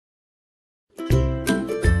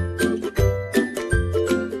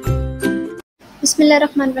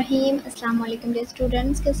बिस्मिल्लाहिर्रहमानिर्रहीम। अस्सलाम वालेकुम डियर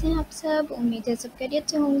स्टूडेंट्स, कैसे हैं आप सब? उम्मीद है सब खैरियत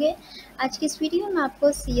से होंगे। आज की इस वीडियो में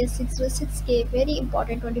आपको cs606 के वेरी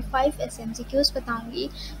इंपॉर्टेंट 25 एमसीक्यूज़ बताऊंगी,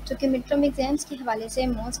 जो कि मिड टर्म एग्जाम्स के हवाले से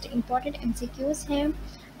मोस्ट इंपॉर्टेंट एमसीक्यूज़ हैं।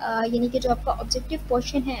 यानी कि जो आपका ऑब्जेक्टिव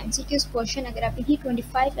क्वेश्चन है, एमसीक्यूज़ क्वेश्चन, अगर आप इन्हीं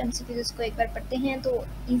 25 एमसीक्यूज़ को एक बार पढ़ते हैं तो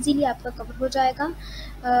ईजीली आपका कवर हो जाएगा।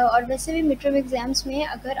 और वैसे भी मिड टर्म एग्ज़ाम्स में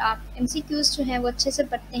अगर आप एमसीक्यूज़ जो हैं वो अच्छे से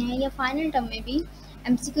पढ़ते हैं या फाइनल टर्म में भी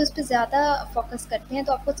एमसीक्यूज़ पे ज़्यादा फोकस करते हैं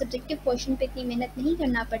तो आपको सब्जेक्टिव क्वेश्चन पे इतनी मेहनत नहीं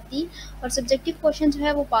करना पड़ती। और सब्जेक्टिव क्वेश्चन जो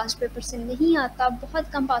है वो पास्ट पेपर से नहीं आता, बहुत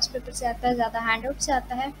कम पास्ट पेपर से आता है, ज़्यादा हैंड आउट से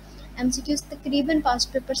आता है। एमसीक्यूज़ तकरीबन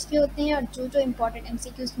पास्ट पेपर्स के होते हैं। और जो इम्पॉर्टेंट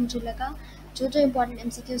एमसीक्यूज़ मुझे लगा, जो इम्पॉर्टेंट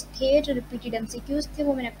एमसीक्यूज़ थे, जो रिपीटेड एमसीक्यूज़ थे,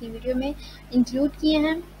 वो मैंने अपनी वीडियो में इंक्लूड किए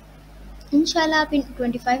हैं। इंशाल्लाह आप इन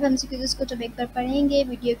 25 एमसीक्यूज़ को जब एक बार पढ़ेंगे,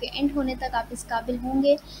 वीडियो के एंड होने तक आप इस काबिल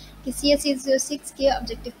होंगे कि cs606 के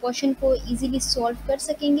ऑब्जेक्टिव क्वेश्चन को इजीली सॉल्व कर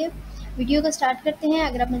सकेंगे। वीडियो को स्टार्ट करते हैं।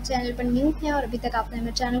 अगर आप मेरे चैनल पर न्यू हैं और अभी तक आपने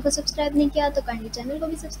मेरे चैनल को सब्सक्राइब नहीं किया तो काइंडली चैनल को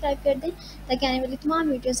भी सब्सक्राइब कर दें, ताकि आने वाली तमाम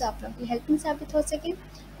वीडियोज़ आप लोगों की हेल्पिंग साबित हो सके।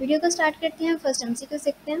 वीडियो को स्टार्ट करते हैं। फर्स्ट एमसीक्यू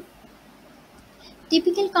सीखते हैं।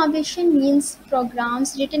 Typical compilation means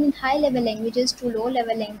programs written in high-level languages to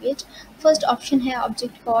low-level language. First option है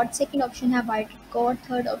object code, second option है byte code,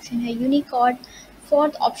 third option है Unicode,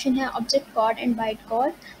 fourth option है object code and byte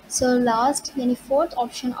code. So last यानी fourth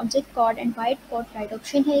option object code and byte code right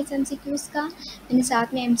option है इस MCQs का। मैंने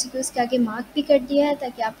साथ में MCQs के आगे मार्क भी कर दिया है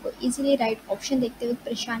ताकि आपको easily right option देखते हुए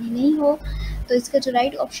परेशानी नहीं हो। तो इसका जो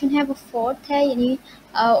राइट ऑप्शन है वो फोर्थ है, यानी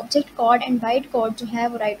object code and byte code जो है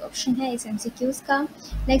वो राइट ऑप्शन है इस एमसीक्यूज़ का।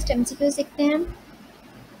 नेक्स्ट एमसीक्यूज़ देखते हैं।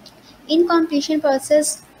 इन completion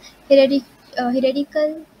process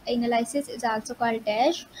हेरिडिकल analysis is also called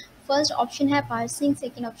dash. First option है पार्सिंग,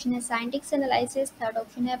 सेकंड ऑप्शन है साइंटिक्स एनालिसिस, थर्ड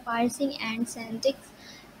ऑप्शन है parsing and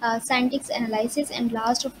साइंटिक्स analysis and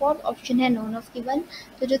last fourth option है नॉन ऑफ गिवन।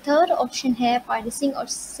 तो जो थर्ड ऑप्शन है पार्सिंग और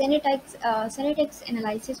सेनेटिक्स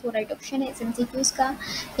एनालिसिस वो राइट ऑप्शन है इस एमसीक्यूज़ का।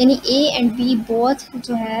 यानी ए एंड बी बोथ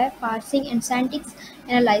जो है पार्सिंग एंड साइंटिक्स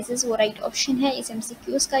एनालिसिस वो राइट ऑप्शन है इस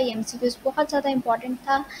एमसीक्यूज़ का। ये एमसीक्यूज़ बहुत ज़्यादा इंपॉर्टेंट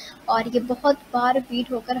था और ये बहुत बार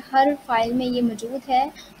रिपीट होकर हर फाइल में ये मौजूद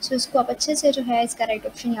है। सो इसको आप अच्छे से जो है इसका राइट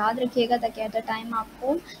ऑप्शन याद रखिएगा ताकि एट द टाइम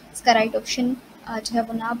आपको इसका राइट ऑप्शन जो है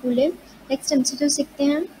वो ना भूले। नेक्स्ट एमसीक्यू सीखते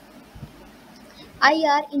हैं।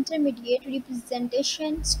 IR intermediate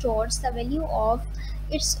representation stores the value of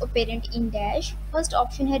its operand in dash. First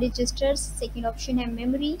option है रजिस्टर्स, सेकंड ऑप्शन है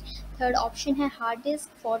मेमोरी, थर्ड ऑप्शन है हार्ड डिस्क,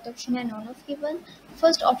 फोर्थ ऑप्शन है none of given.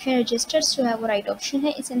 First option registers जो है वो right option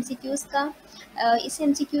है इस MCQs का। इस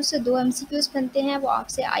एमसीक्यू से दो एमसीक्यूज़ बनते हैं। वो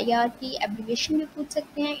आपसे IR की एब्रीविएशन भी पूछ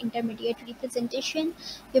सकते हैं, इंटरमीडिएट रिप्रेजेंटेशन।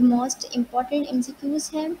 ये मोस्ट इम्पॉर्टेंट एमसीक्यूज़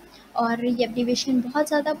हैं और ये एब्रीविएशन बहुत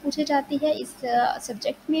ज़्यादा पूछी जाती है इस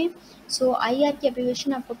सब्जेक्ट में। सो IR की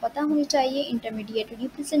एब्रीविएशन आपको पता होनी चाहिए, इंटरमीडिएट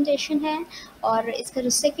रिप्रेजेंटेशन है। और इसका जो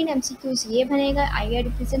सेकंड एमसीक्यूज़ ये बनेगा, IR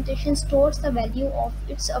representation stores the value of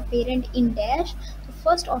its apparent in dash. तो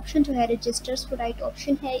फर्स्ट ऑप्शन जो है रजिस्टर्स वो राइट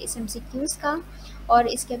ऑप्शन है इस एमसीक्यूज़ का। और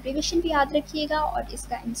इसके एब्रीविएशन भी याद रखिएगा और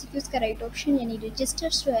इसका एमसीक्यूज़ का राइट ऑप्शन यानी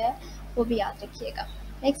रजिस्टर्स जो है वो भी याद रखिएगा।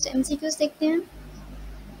 नेक्स्ट एमसीक्यूज़ देखते हैं।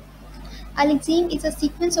 A lexeme is a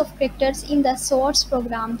sequence of characters in the source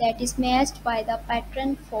program that is matched by the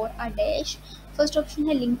pattern for a dash. First option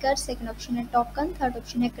है लिंकर, सेकंड ऑप्शन है टोकन, थर्ड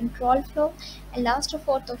ऑप्शन है कंट्रोल फ्लो एंड लास्ट और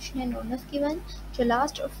fourth option है none of given. जो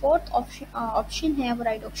last और fourth option है वो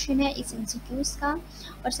right option है इस एमसीक्यूज़ का।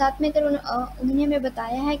 और साथ में अगर उन्होंने हमें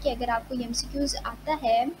बताया है कि अगर आपको ये एमसीक्यूज़ आता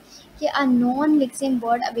है कि a non लेक्सिम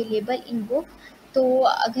word available in book, तो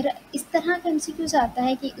अगर इस तरह का एमसीक्यूज़ आता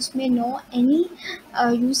है कि उसमें नो एनी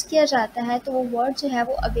यूज़ किया जाता है तो वो वर्ड जो है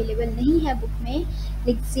वो अवेलेबल नहीं है बुक में,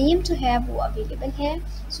 लेक्सिम जो है वो अवेलेबल है।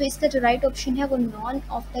 सो इसका जो राइट ऑप्शन है वो नॉन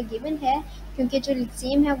ऑफ द गिवन है, क्योंकि जो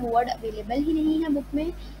लेक्सिम है वो वर्ड अवेलेबल ही नहीं है बुक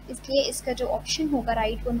में, इसलिए इसका जो ऑप्शन होगा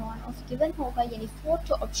राइट वो नॉन ऑफ गिवन होगा। यानी फोर्थ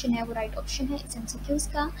जो ऑप्शन है वो राइट ऑप्शन है इस एमसीक्यूज़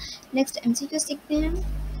का। नेक्स्ट एमसीक्यू सीखते हैं।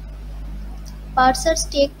 Parsers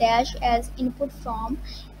take dash as input from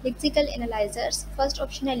lexical analyzers. First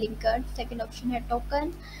option है लिंकर, सेकंड ऑप्शन है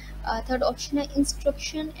टोकन, थर्ड ऑप्शन है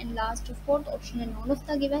instruction and last fourth option है नॉन ऑफ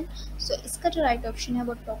द गिवन। सो इसका जो राइट ऑप्शन है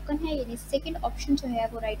वो टोकन है, यानी सेकंड ऑप्शन जो है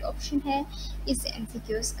वो राइट ऑप्शन है इस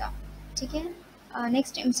एमसीक्यूज़ का। ठीक है,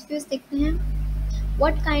 नेक्स्ट एमसीक्यूज़ देखते हैं।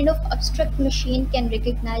 What kind of abstract machine can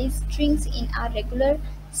recognize strings in a regular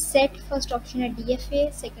set? First option है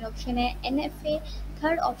DFA, सेकंड ऑप्शन है NFA,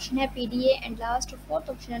 थर्ड ऑप्शन है PDA and last fourth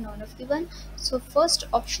option है none of given. So first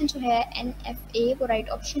option जो है NFA वो right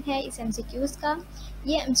option है इस MCQs का।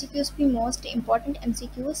 ये एमसीक्यूज़ भी मोस्ट इम्पॉर्टेंट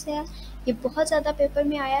एमसीक्यूज़ है। ये बहुत ज़्यादा पेपर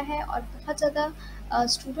में आया है और बहुत ज़्यादा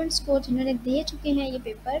स्टूडेंट्स को जिन्होंने दे चुके हैं ये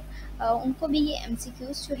पेपर, उनको भी ये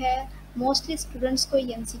एमसीक्यूज़ जो है मोस्टली स्टूडेंट्स को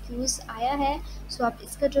ये MCQs आया है। सो आप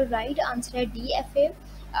इसका जो राइट आंसर है DFA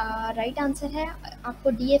राइट आंसर है।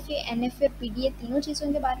 आपको DFA, NFA और PDA तीनों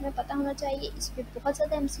चीज़ों के बारे में पता होना चाहिए। इस पर बहुत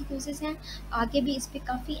ज़्यादा MCQs हैं, आगे भी इस पर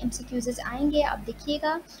काफ़ी MCQs आएंगे, आप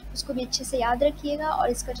देखिएगा, उसको भी अच्छे से याद रखिएगा। और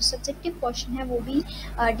इसका जो सब्जेक्टिव क्वेश्चन है वो भी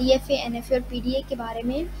DFA, NFA और PDA के बारे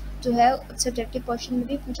में जो है सब्जेक्टिव क्वेश्चन में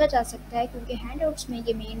भी पूछा जा सकता है, क्योंकि हैंडआउट्स में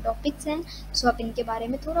ये मेन टॉपिक्स हैं। सो आप इनके बारे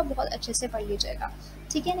में थोड़ा बहुत अच्छे से पढ़ लीजिएगा,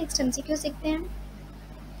 ठीक है। नेक्स्ट MCQ देखते हैं।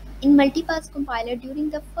 In multi-pass compiler, during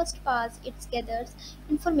the first pass, it gathers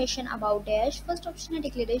information about dash. First option है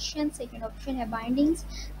declaration, second option है bindings,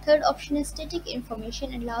 third option है static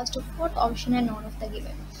information and last fourth option है none of the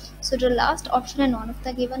given. So जो last option है none of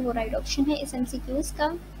the given वो right option है इस MCQs का।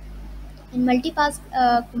 In multi-pass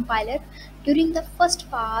compiler, during the first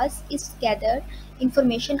pass is gathered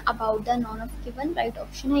information about the none of given, right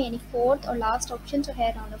option है, यानी fourth और last option जो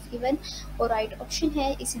है none of given वो right option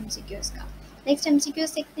है इस MCQs का। नेक्स्ट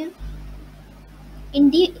MCQ देखते हैं। In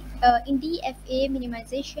DFA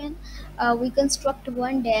minimization, we construct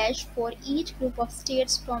one dash for each group of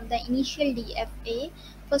states from the initial DFA.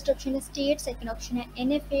 First option है state, second option है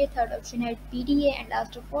NFA, third option है PDA and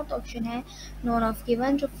last fourth option है none of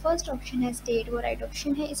given। जो first option है state वो right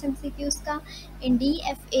option है इस MCQs का। In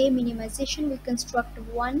DFA minimization, we construct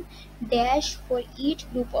one dash for each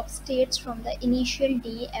group of states from the initial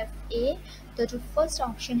DFA। तो जो फर्स्ट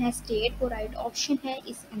ऑप्शन है स्टेट वो राइट ऑप्शन है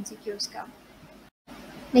इस MCQs का।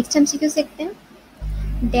 नेक्स्ट MCQ देखते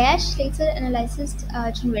हैं। Dash lecture analysis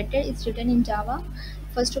generator is written in Java.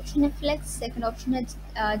 First option है फ्लेक्स, सेकंड ऑप्शन है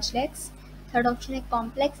जलेक्स, थर्ड ऑप्शन है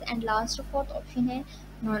complex and last fourth option है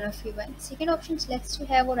none of given. Second option जलेक्स जो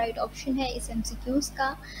है वो राइट ऑप्शन है इस MCQs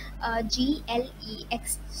का।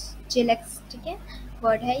 GLEX जेलेक्स, ठीक है,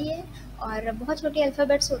 वर्ड है ये। और बहुत छोटे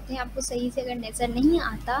अल्फ़ाबेट्स होते हैं, आपको सही से अगर नज़र नहीं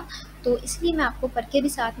आता तो इसलिए मैं आपको पढ़ के भी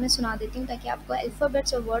साथ में सुना देती हूँ, ताकि आपको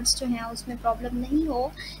अल्फ़ाबेट्स और वर्ड्स जो हैं उसमें प्रॉब्लम नहीं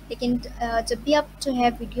हो। लेकिन जब भी आप जो है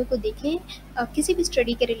वीडियो को देखें, किसी भी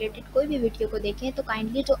स्टडी के रिलेटेड कोई भी वीडियो को देखें, तो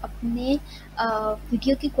काइंडली जो अपने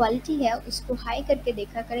वीडियो की क्वालिटी है उसको हाई करके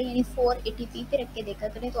देखा करें, यानी 480p पे रख के देखा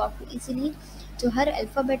करें, तो आपको ईज़िली जो हर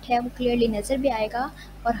अल्फ़ाबेट है वो क्लियरली नज़र भी आएगा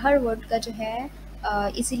और हर वर्ड का जो है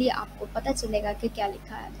इसीलिए आपको पता चलेगा कि क्या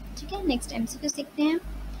लिखा है, ठीक है। नेक्स्ट MCQ देखते हैं।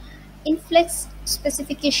 In Flex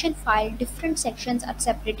specification file, different sections are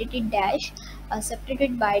separated in dash,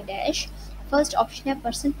 separated by dash. First option है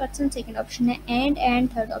person, second option है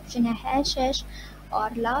and third option है hash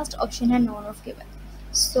और last option है none of given.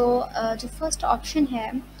 So जो first option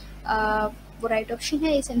है वो right option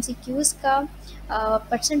है इस MCQs का।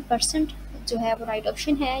 percent जो है वो राइट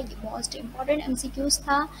ऑप्शन है, ये मोस्ट इम्पॉर्टेंट MCQs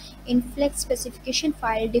था। इन flex specification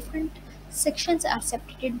file different sections are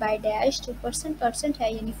separated by dash. जो परसेंट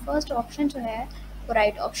है यानी फर्स्ट ऑप्शन जो है वो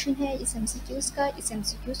राइट ऑप्शन है इस MCQs का। इस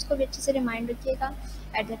MCQs को भी अच्छे से रिमाइंड रखिएगा,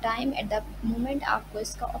 at the time at the moment आपको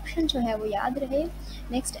इसका ऑप्शन जो है वो याद रहे।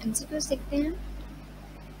 नेक्स्ट MCQs देखते हैं।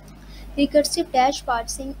 Recursive dash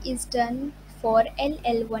parsing is done for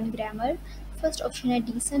LL1 grammar. First option है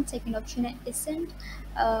डिसेंट, सेकंड ऑप्शन है एसेंट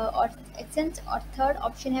और थर्ड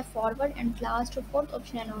ऑप्शन है फॉरवर्ड एंड लास्ट और फोर्थ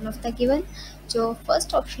ऑप्शन है नॉन ऑफ द गिवन। जो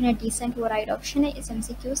फर्स्ट ऑप्शन है डिसेंट वो राइट ऑप्शन है इस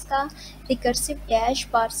MCQs का। Recursive dash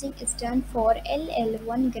parsing is done for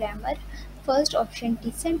LL1 grammar. First option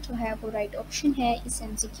decent जो है वो राइट ऑप्शन है इस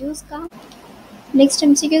MCQs का। नेक्स्ट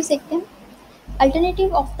MCQ देखते हैं।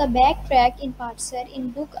 Alternative of the backtrack in parser in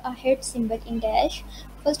look ahead symbol in dash.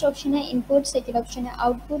 First option है इनपुट, सेकंड ऑप्शन है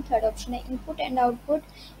आउटपुट, थर्ड ऑप्शन है input and output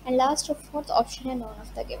and last और फोर्थ ऑप्शन है none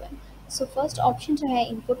of the given. So first option जो है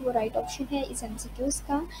input वो right option है इस MCQs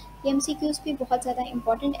का। ये MCQs भी बहुत ज़्यादा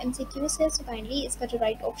इंपॉर्टेंट MCQs है, सो काइंडली इसका जो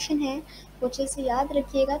राइट ऑप्शन है वो अच्छे से याद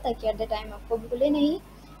रखिएगा ताकि एट द टाइम आपको भूले नहीं।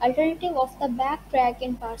 Alternative of the back track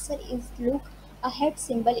in parser is look ahead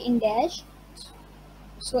symbol in dash.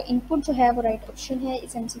 So input जो है वो राइट ऑप्शन है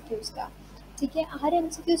इस MCQs का, ठीक है। हर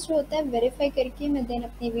MCQs जो होता है वेरीफाई करके मैं देन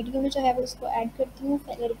अपने वीडियो में जो है वो उसको ऐड करती हूँ।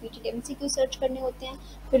 पहले रिपीटेड MCQ सर्च करने होते हैं,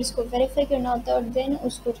 फिर उसको वेरीफाई करना होता है और देन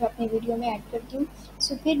उसको जो अपने वीडियो में ऐड करती हूँ।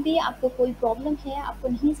 सो फिर भी आपको कोई प्रॉब्लम है, आपको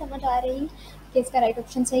नहीं समझ आ रही कि इसका राइट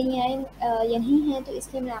ऑप्शन सही है या नहीं है, तो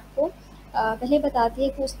इसलिए मैं आपको पहले बताती है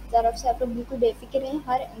कि उस तरफ से आप लोग बिल्कुल बेफिक्र रहें।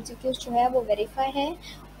 हर MCQs जो है वो वेरीफाई है।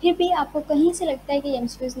 फिर भी आपको कहीं से लगता है कि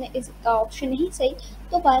MCQs ने इसका ऑप्शन नहीं सही,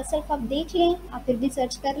 तो बाय सेल्फ आप देख लें, आप फिर भी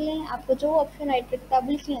सर्च कर लें, आपको जो ऑप्शन राइट लगता है।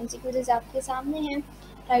 बिल्कुल MCQs आपके सामने हैं,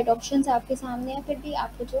 राइट ऑप्शन आपके सामने हैं, फिर भी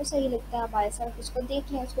आपको जो सही लगता है बाय सेल्फ उसको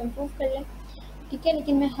देख लें, उसको इम्प्रूव कर लें, ठीक है।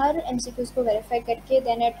 लेकिन मैं हर MCQs को वेरीफाई करके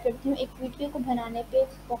देन ऐड करती हूँ। एक वीडियो को बनाने पर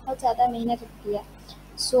बहुत ज़्यादा मेहनत लगती है।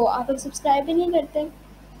 सो आप लोग सब्सक्राइब भी नहीं करते,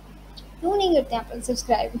 क्यों नहीं करते आप लोग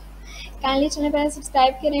सब्सक्राइब? काइंडली चैनल पर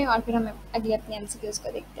सब्सक्राइब करें और फिर हम अगले अपने MCQs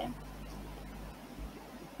को देखते हैं।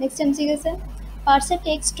 नेक्स्ट एमसीक्यू है parser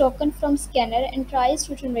takes token from scanner and tries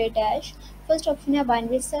to generate dash. First option है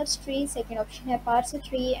binary search tree, second option है parser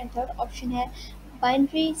tree and third option है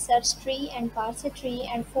binary search tree and parser tree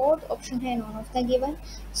and fourth option है none of the given.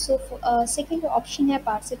 So second option है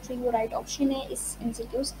parser tree, वो right option है इस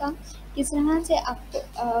MCQs का। किस तरह से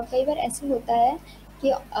आपको कई बार ऐसे होता है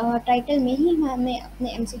कि टाइटल में ही हमें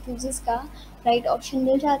अपने एमसीक्यूज का राइट ऑप्शन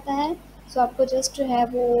मिल जाता है। सो आपको जस्ट जो है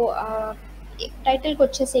वो टाइटल को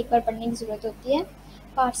अच्छे से एक बार पढ़ने की ज़रूरत होती है।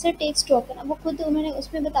 पार्सर टेक्स टोकन, अब वो खुद उन्होंने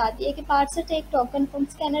उसमें बता दिया कि parser take token from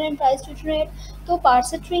scanner and tries to generate, तो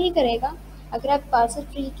पार्सर ट्री ही करेगा। अगर आप पार्सर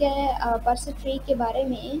ट्री के बारे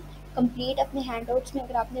में कंप्लीट अपने हैंडआउट्स में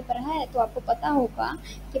अगर आपने पढ़ा है तो आपको पता होगा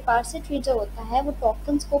कि पार्सर ट्री जो होता है वो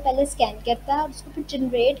टोकन्स को पहले स्कैन करता है और उसको फिर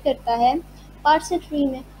जनरेट करता है पार्सर ट्री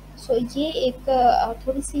में। सो ये एक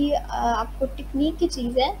थोड़ी सी आपको टेक्निक की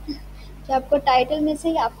चीज़ है कि आपको टाइटल में से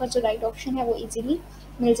ही आपका जो राइट ऑप्शन है वो इजीली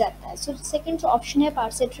मिल जाता है। सो सेकंड जो ऑप्शन है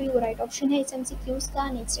पार्सर ट्री, वो राइट ऑप्शन है इस एमसीक्यूज का।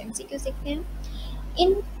 नेक्स्ट एमसीक्यू देखते हैं।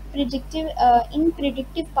 इन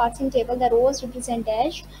predictive parsing table, the rows represent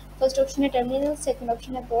dash. First option है terminals, second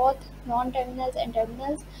option है both non-terminals and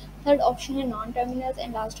terminals, third option है non-terminals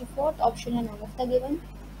and last fourth option है none of the given.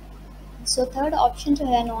 So third option जो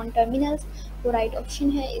है non terminals, वो right option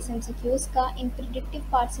है इस MCQs का। इन predictive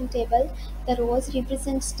parsing table the rose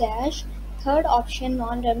represents dash, third option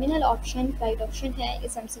non terminal option right option है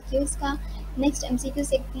इस MCQs का। नेक्स्ट एमसीक्यू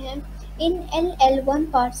देखते हैं। इन LL1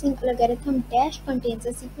 parsing algorithm dash contains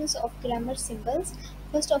a sequence of grammar symbols.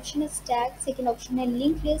 First option है stack, second option है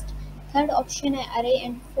link list, third option है अरे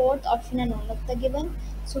and fourth option है none of the given.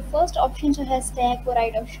 So first option जो है stack, वो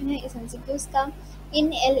राइट ऑप्शन है इस एमसीक्यूज का। In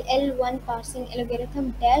LL1 parsing algorithm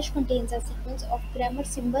dash contains a sequence of grammar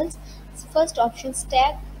symbols. First option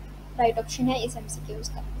stack, right option है इस MCQs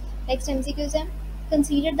का। Next MCQs है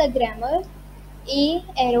consider the grammar A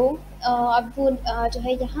arrow। अब वो जो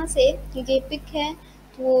है यहाँ से क्योंकि पिक है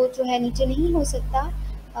तो वो जो है नीचे नहीं हो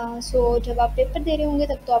सकता। सो जब आप पेपर दे रहे होंगे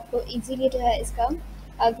तब तो आपको इजीली जो है इसका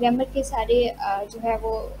ग्रामर के सारे जो है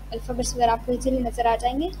वो अल्फ़ाबेट्स वगैरह आपको इजीली नज़र आ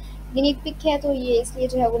जाएंगे, लेकिन एक पिक है तो ये इसलिए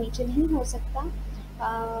जो है वो नीचे नहीं हो सकता।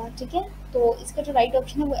 ठीक है, तो इसका जो राइट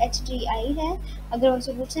ऑप्शन है वो HDI है। अगर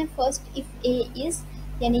हमसे पूछते हैं फर्स्ट इफ़ ए इज़,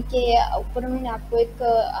 यानी कि ऊपर उन्होंने आपको एक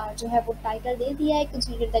जो है वो टाइटल दे दिया है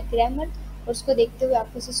कंसीडर द ग्रामर, और उसको देखते हुए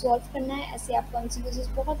आपको इसे सॉल्व करना है। ऐसे आपको एमसीक्यूज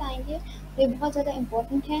बहुत आएंगे, तो ये बहुत ज़्यादा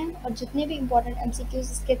इंपॉर्टेंट हैं, और जितने भी इंपॉर्टेंट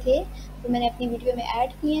एमसीक्यूज इसके थे तो मैंने अपनी वीडियो में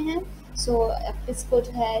ऐड किए हैं। सो आप इसको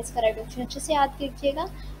जो है इसका राइट ऑप्शन अच्छे से याद रखिएगा।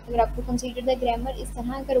 अगर आपको कंसीडर द ग्रामर इस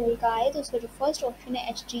तरह का रूल का आए तो उसका जो फर्स्ट ऑप्शन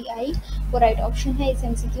है HDI, वो राइट ऑप्शन है इस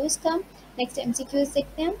एमसीक्यूज का। नेक्स्ट एमसीक्यूज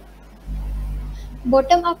देखते हैं।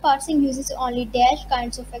 Bottom up parsing uses only dash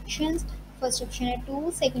kinds of actions. First option है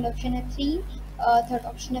 2, सेकंड ऑप्शन है 3, थर्ड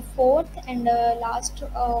ऑप्शन है 4th एंड लास्ट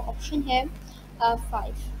ऑप्शन है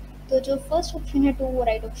 5। तो जो फर्स्ट ऑप्शन है 2 वो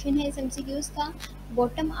राइट ऑप्शन है इस एमसीक्यूज का।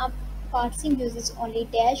 Bottom up parsing uses only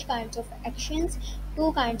dash kinds of actions, 2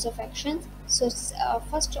 kinds of actions. So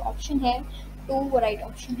first option है 2, वो राइट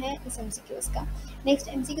ऑप्शन है इस एमसीक्यूज का। नेक्स्ट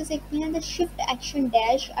एमसीक्यू देखते हैं। The shift action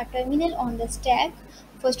dash a terminal on the stack.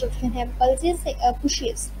 First option है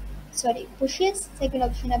pulses, pushes, second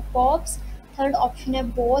option है pops, third option है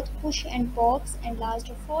both push and pops and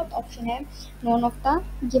last fourth option है none of the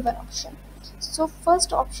given option. So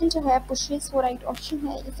first option जो है pushes, वो right option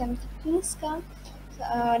है इस MCQs का।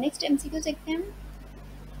 नेक्स्ट एमसीक्यू देखते हैं।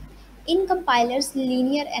 In compilers,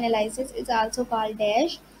 linear analysis is also called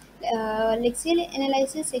dash. Lexical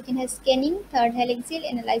analysis, second है scanning, third है lexical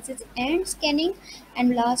analysis and scanning,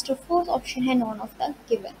 and last fourth option है none of the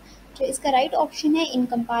given. तो इसका right option है in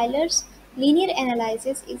compilers, linear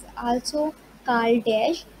analysis is also called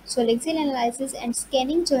dash. So lexical analysis and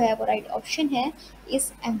scanning जो है वो right option है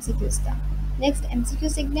इस MCQs का। Next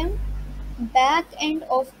MCQ देखते हैं। Back end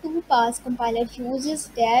of 2 pass compiler uses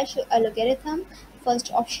dash algorithm.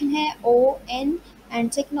 First option है ON एंड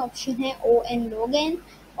सेकंड ऑप्शन है ON log n,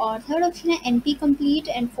 और थर्ड ऑप्शन है NP complete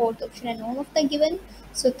and fourth option है none of the given.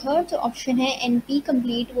 So third option है NP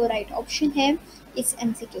complete, वो right option है इस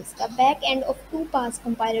MCQs का। Back end of 2 pass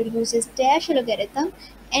compiler uses dash algorithm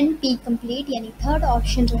NP complete, यानी third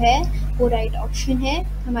option जो है वो राइट ऑप्शन है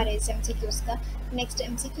हमारे इस MCQs का। नेक्स्ट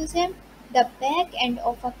MCQs है। The back end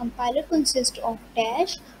of a compiler consists of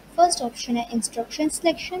dash. First option है instruction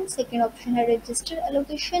selection, second option है register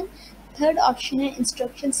allocation, third option है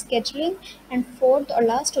instruction scheduling and fourth और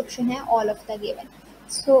last option है all of the given.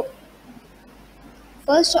 So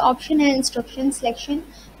first option है instruction selection,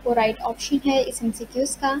 वो right option है इस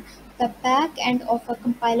MCQs का। The back end of a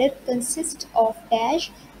compiler consist of dash.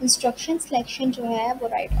 Instruction selection जो है वो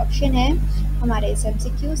राइट ऑप्शन है हमारे इस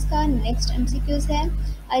एमसीक्यूज का। नेक्स्ट एमसीक्यूज है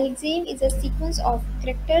exam is a sequence of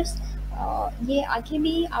characters. ये आगे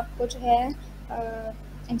भी आपको जो है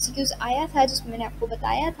एमसीक्यूज आया था जिसमें मैंने आपको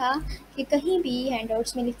बताया था कि कहीं भी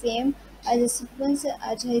हैंडआउट्स में एग्जाम एज अ सीक्वेंस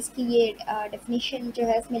जो है इसकी ये डेफिनेशन जो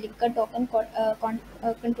है इसमें लिखकर टोकन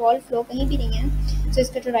कंट्रोल फ्लो कहीं भी नहीं है। सो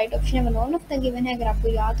इसका जो राइट ऑप्शन है वो नॉन ऑफ द गिवन है। अगर आपको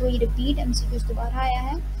याद हो ये रिपीट एमसीक्यूज दोबारा आया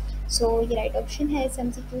है। सो ये राइट ऑप्शन है इस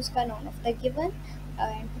एमसीक्यूज का none of the given.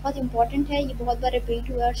 And बहुत इंपॉर्टेंट है, ये बहुत बार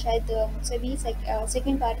रिपीट हुआ और शायद मुझसे भी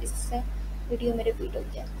सेकेंड बार इस वीडियो में रिपीट हो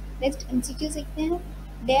गया। नेक्स्ट एमसीक्यू देखते हैं।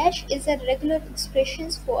 Dash is a regular expression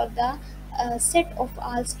for the set of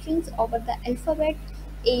all strings over the alphabet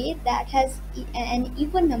A that has an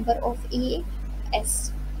even number of A S।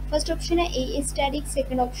 First option है ए ए स्टैटिक,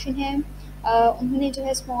 सेकेंड ऑप्शन है उन्होंने जो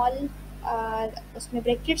है small उसमें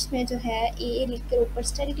brackets में जो है ए लिख कर ऊपर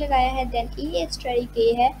स्टैटिक लगाया है, देन ए स्टैटिक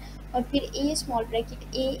ए है और फिर ए स्मॉल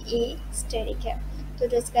ब्रैकेट ए स्टैटिक है। तो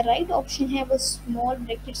जो इसका राइट ऑप्शन है वो स्मॉल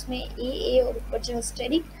ब्रैकेट्स में ए और ऊपर जो है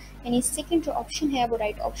स्टैटिक, यानी सेकेंड जो ऑप्शन है वो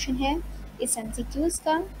राइट ऑप्शन है इस एमसीक्यूज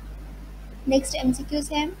का। नेक्स्ट एमसीक्यूज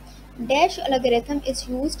है dash algorithm is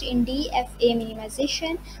used in DFA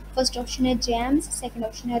minimisation. First option है जैम्स, सेकंड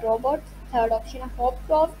ऑप्शन है रोबोट, थर्ड ऑप्शन है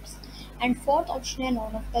हॉपक्रॉफ्ट्स एंड फोर्थ ऑप्शन है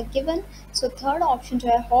none of the given. So third option जो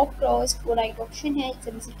है हॉपक्रॉफ्ट्स वो राइट ऑप्शन है इस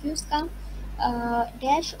एमसीक्यूज का।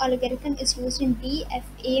 Dash algorithm is used in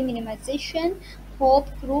DFA minimisation.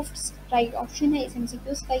 हॉपक्रॉफ्ट्स right option है इस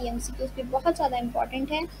एमसीक्यूज का। ये एमसीक्यूज भी बहुत ज़्यादा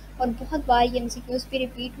इंपॉर्टेंट है और बहुत बार ये एमसीक्यूज भी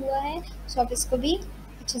रिपीट हुआ है। सो आप इसको भी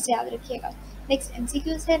अच्छे से याद रखिएगा। नेक्स्ट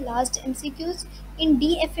एमसीक्यूज है last MCQs. In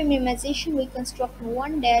DFA minimisation we construct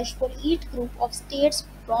one dash for each group of states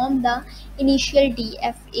from the initial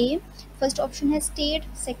DFA. First option है स्टेट,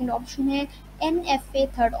 सेकंड ऑप्शन है एनएफए,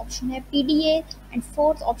 थर्ड ऑप्शन है पीडीए एंड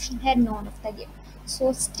फोर्थ ऑप्शन है none of the given.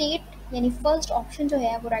 So state यानी first option जो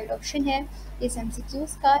है वो right option है इस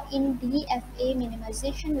एमसीक्यूज का। इन DFA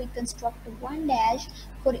minimisation we construct one dash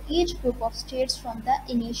for each group of states from the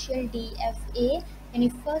initial DFA, यानी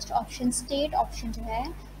फर्स्ट ऑप्शन स्टेट ऑप्शन जो है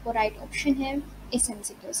वो राइट ऑप्शन है इस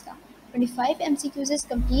एमसीक्यूज का। 25 एमसीक्यूज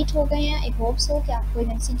कंप्लीट हो गए हैं। आई होप सो कि आपको इन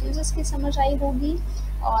एमसीक्यूज की समझ आई होगी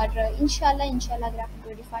और इंशाल्लाह अगर आप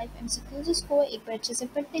 25 एमसीक्यूज को एक बार अच्छे से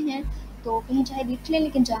पढ़ते हैं तो कहीं चाहे लिख लें,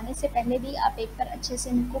 लेकिन जाने से पहले भी आप एक बार अच्छे से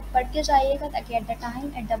इनको पढ़ के जाइएगा ताकि at the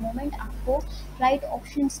time at the moment आपको राइट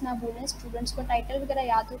ऑप्शंस ना भूलें। स्टूडेंट्स को टाइटल वगैरह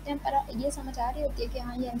याद होते हैं पर ये समझ आ रही होती है कि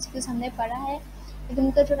हाँ ये एमसीक्यूज हमने पढ़ा है, लेकिन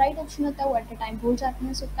उनका जो राइट ऑप्शन होता है वो एट द टाइम भूल जाते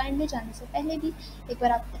हैं। सो काइंडली जाने से पहले भी एक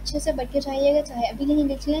बार आप अच्छे से बैठ के जाइएगा, चाहे अभी नहीं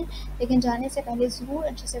लिख लें लेकिन जाने से पहले ज़रूर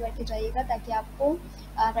अच्छे से बैठ के जाइएगा ताकि आपको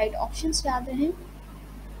राइट ऑप्शंस याद रहें।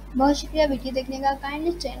 बहुत शुक्रिया वीडियो देखने का।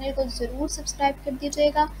 काइंडली चैनल को ज़रूर सब्सक्राइब कर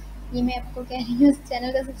दीजिएगा, ये मैं आपको कह रही हूँ,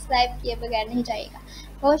 चैनल को सब्सक्राइब किए बगैर नहीं जाएगा।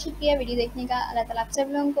 बहुत शुक्रिया वीडियो देखने का। अल्लाह ताला आप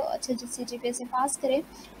सब लोगों को अच्छे CGPA से पास करें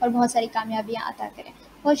और बहुत सारी कामयाबियाँ अता करें।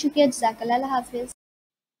 बहुत शुक्रिया, जज़ाकल्लाह, अल्लाह हाफ़िज़।